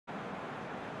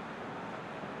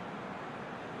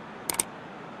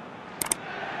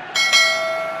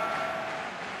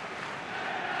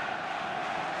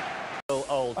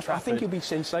Old Trafford. I think he'll be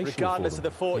sensational, regardless of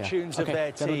the fortunes of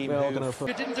their team.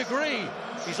 He didn't agree.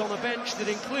 He's on a bench that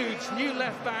includes new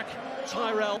left-back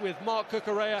Tyrell, with Mark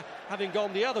Cucurella having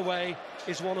gone the other way,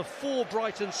 is one of 4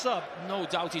 Brighton sub. No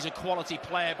doubt he's a quality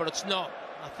player, but it's not,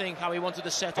 I think, how he wanted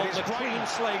to set up the clean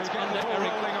slate under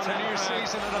Erik Ten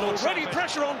Hag. Already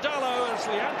pressure on Dalot as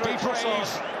Leandro Trossard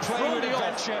from the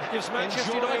off gives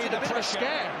Manchester United a bit of a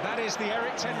scare. That is the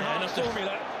Erik Ten Hag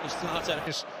formula.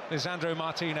 Lisandro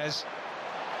Martinez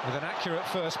with an accurate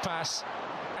first pass.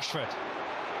 Rashford.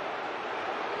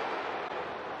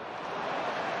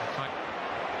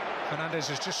 Fernandes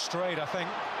has just strayed, I think.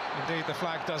 Indeed, the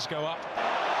flag does go up.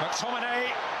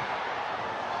 McTominay.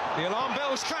 The alarm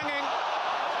bell's clanging.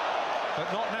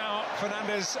 But not now.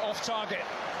 Fernandes off target.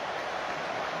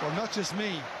 Well, not just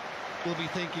me will be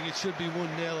thinking it should be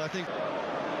 1-0, I think.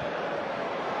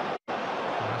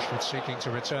 Rashford seeking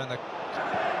to return the...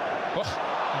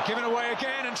 Oh, and given away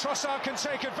again, and Trossard can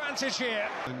take advantage here.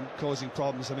 And causing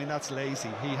problems, I mean, that's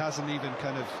lazy. He hasn't even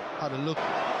kind of had a look.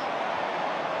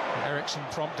 Eriksen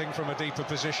prompting from a deeper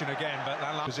position again, but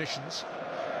that positions.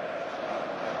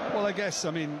 Well, I guess,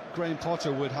 I mean, Graham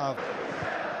Potter would have...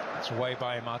 It's away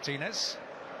by Martinez.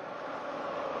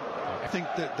 I think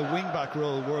that the wing-back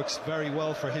role works very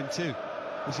well for him too,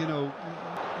 as you know.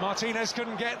 Martinez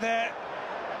couldn't get there,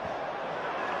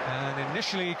 and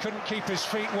initially he couldn't keep his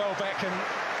feet well back, and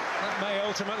that may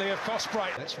ultimately have cost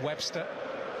Brighton. It's Webster,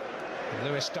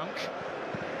 Lewis Dunk.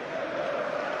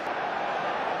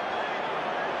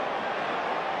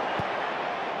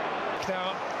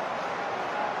 Down.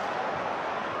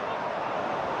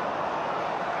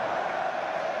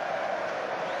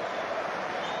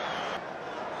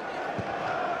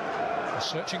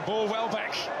 Searching ball well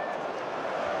back.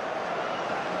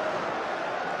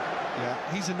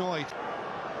 Yeah, he's annoyed.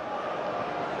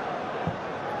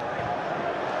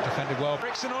 Defended well.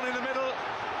 Eriksen on in the middle.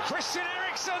 Christian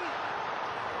Eriksen.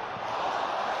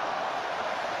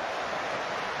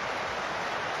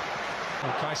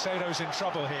 Well, Caicedo's in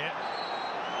trouble here,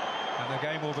 and the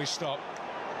game will be stopped.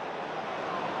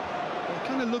 It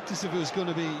kind of looked as if it was going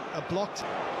to be a blocked.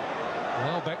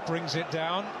 Welbeck brings it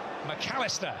down.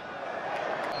 McAllister.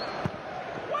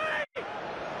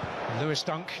 Lewis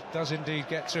Dunk does indeed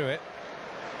get to it.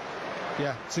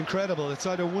 Yeah, it's incredible. It's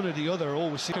either one or the other.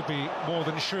 Always could be more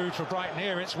than shrewd for Brighton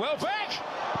here. It's Welbeck.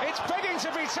 It's begging to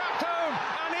be tapped home,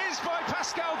 and is by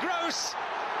Pascal Gross.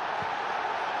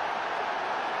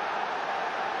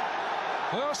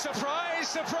 Well, surprise,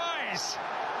 surprise.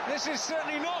 This is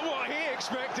certainly not what he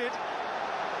expected.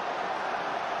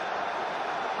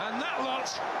 And that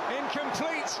lot in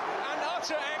complete and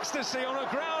utter ecstasy on a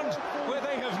ground where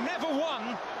they have never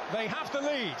won. They have the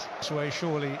lead. This way,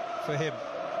 surely, for him.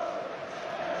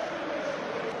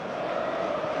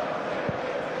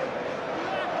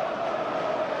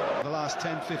 The last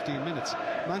 10-15 minutes,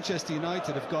 Manchester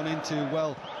United have gone into,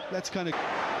 well, let's kind of...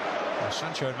 Well,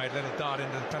 Sancho had made a little dart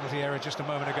into the penalty area just a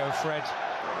moment ago. Fred.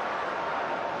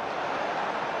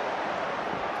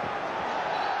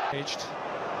 Aged.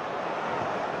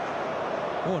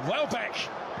 Oh, and Welbeck.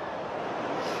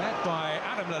 Fed by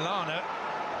Adam Lallana.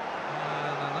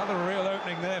 And another real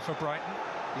opening there for Brighton.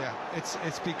 Yeah,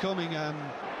 it's becoming...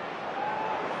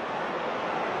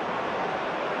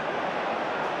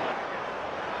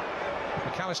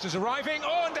 McAllister's arriving.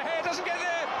 Oh, and De Gea doesn't get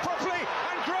there properly.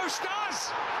 And Gross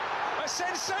does. A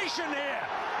sensation here.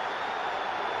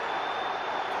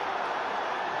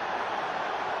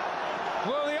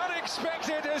 Well, the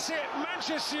unexpected has hit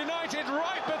Manchester United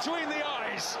right between the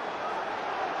eyes.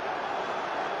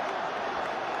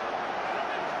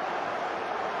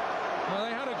 Well,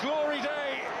 they had a glory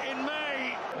day in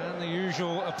May. And the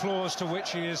usual applause to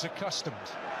which he is accustomed.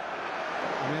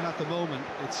 I mean, at the moment,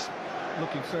 it's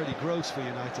looking fairly gross for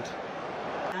United.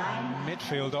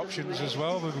 Midfield options as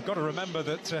well. We've got to remember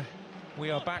that we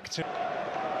are back to...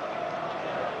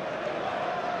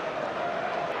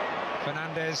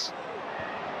 Fernandes.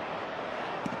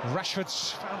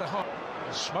 Rashford's found a hole.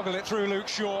 Smuggle it through Luke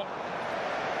Shaw.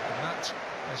 And that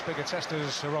as big a test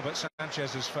as Robert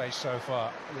Sanchez has faced so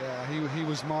far. Yeah, he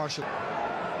was marshalled.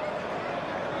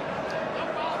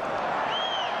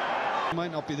 He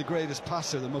might not be the greatest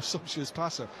passer, the most sumptuous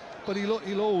passer, but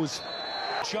he'll always...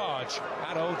 Charge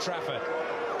at Old Trafford.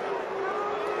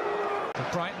 For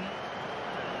Brighton,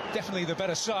 definitely the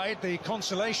better side. The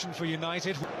consolation for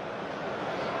United.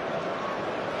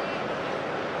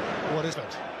 What is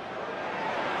it?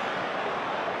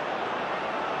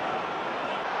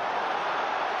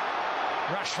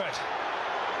 Rashford.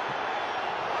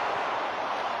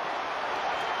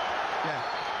 Yeah,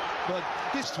 but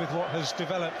this with what has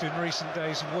developed in recent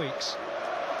days and weeks.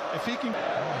 If he can...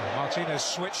 Martinez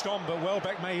switched on, but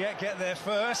Welbeck may yet get there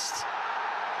first.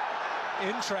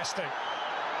 Interesting.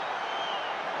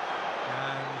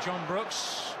 And John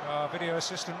Brooks, our video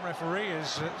assistant referee,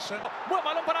 is... Buen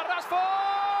balón para Rashford.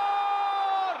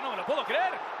 No me lo puedo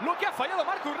creer. Lo que ha fallado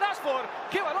Marcus Rashford.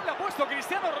 Qué balón le ha puesto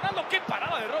Cristiano Ronaldo. Qué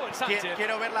parada de Robert Sánchez.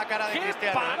 Quiero ver la cara de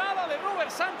Cristiano. Qué parada de Robert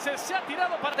Sánchez. Se ha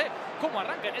tirado parte. Cómo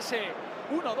arranca en ese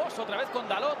 1-2 otra vez con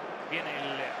Dalot. Viene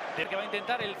el que va a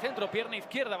intentar el centro, pierna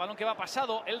izquierda, balón que va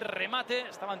pasado, el remate,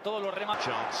 estaban todos los remates.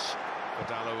 Chance for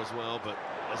Dalot as well, but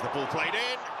as the ball played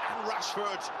in, and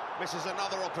Rashford misses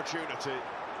another opportunity.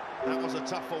 That was a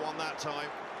tougher one that time,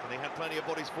 and he had plenty of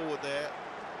bodies forward there.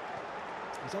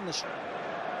 He's on the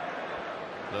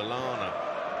Lallana.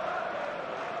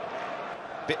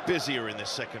 Bit busier in this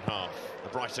second half, the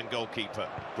Brighton goalkeeper.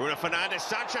 Bruno Fernandes,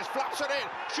 Sanchez flaps it in,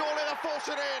 surely they'll force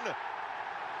it in.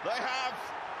 They have.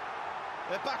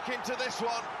 They're back into this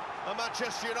one, and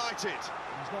Manchester United.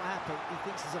 He's not happy. He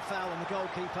thinks there's a foul on the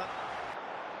goalkeeper.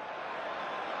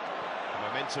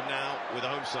 Momentum now with the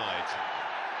home side.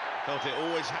 Felt it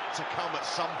always had to come at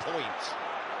some point.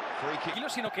 Free kick.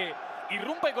 Sino que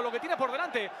irrumpe con lo que tiene por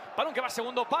delante. Balón que va a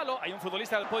segundo palo. Hay un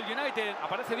futbolista del United.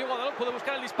 Aparece Diego Dalot, puede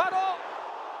buscar el disparo.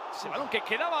 Ese balón que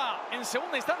quedaba en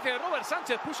segunda instancia de Robert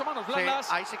Sánchez. Puso manos blandas.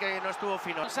 Sí, ahí sí que no estuvo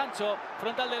fino. Sancho,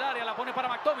 frontal del área, la pone para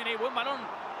mactominay. Buen balón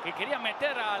que quería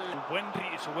meter al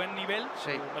su buen nivel.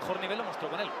 Sí. Su mejor nivel lo mostró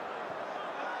con él.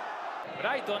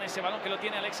 Brighton, ese balón que lo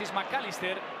tiene Alexis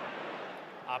McAllister.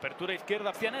 Apertura izquierda,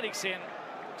 Christian Eriksen.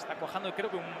 Está cuajando, creo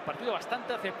que un partido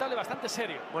bastante aceptable, bastante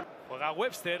serio. Bueno, juega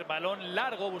Webster, balón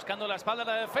largo, buscando la espalda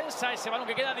de la defensa. Ese balón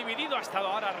que queda dividido. Ha estado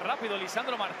ahora rápido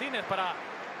Lisandro Martínez para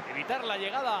evitar la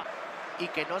llegada. Y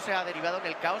que no se ha derivado en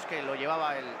el caos que lo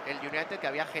llevaba el United, que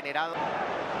había generado.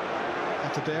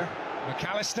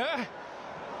 McAllister.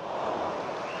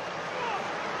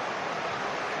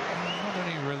 Not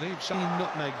any relief.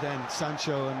 Nutmeg then,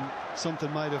 Sancho, and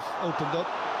something might have opened up.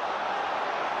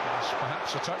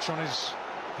 Perhaps a touch on his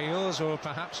heels, or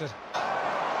perhaps an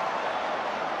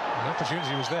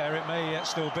opportunity was there. It may yet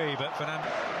still be, but Fernandes.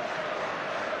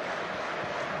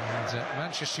 And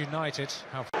Manchester United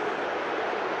have.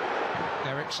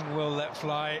 Eriksen will let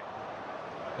fly.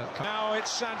 But now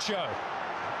it's Sancho.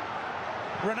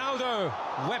 Ronaldo,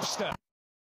 Webster.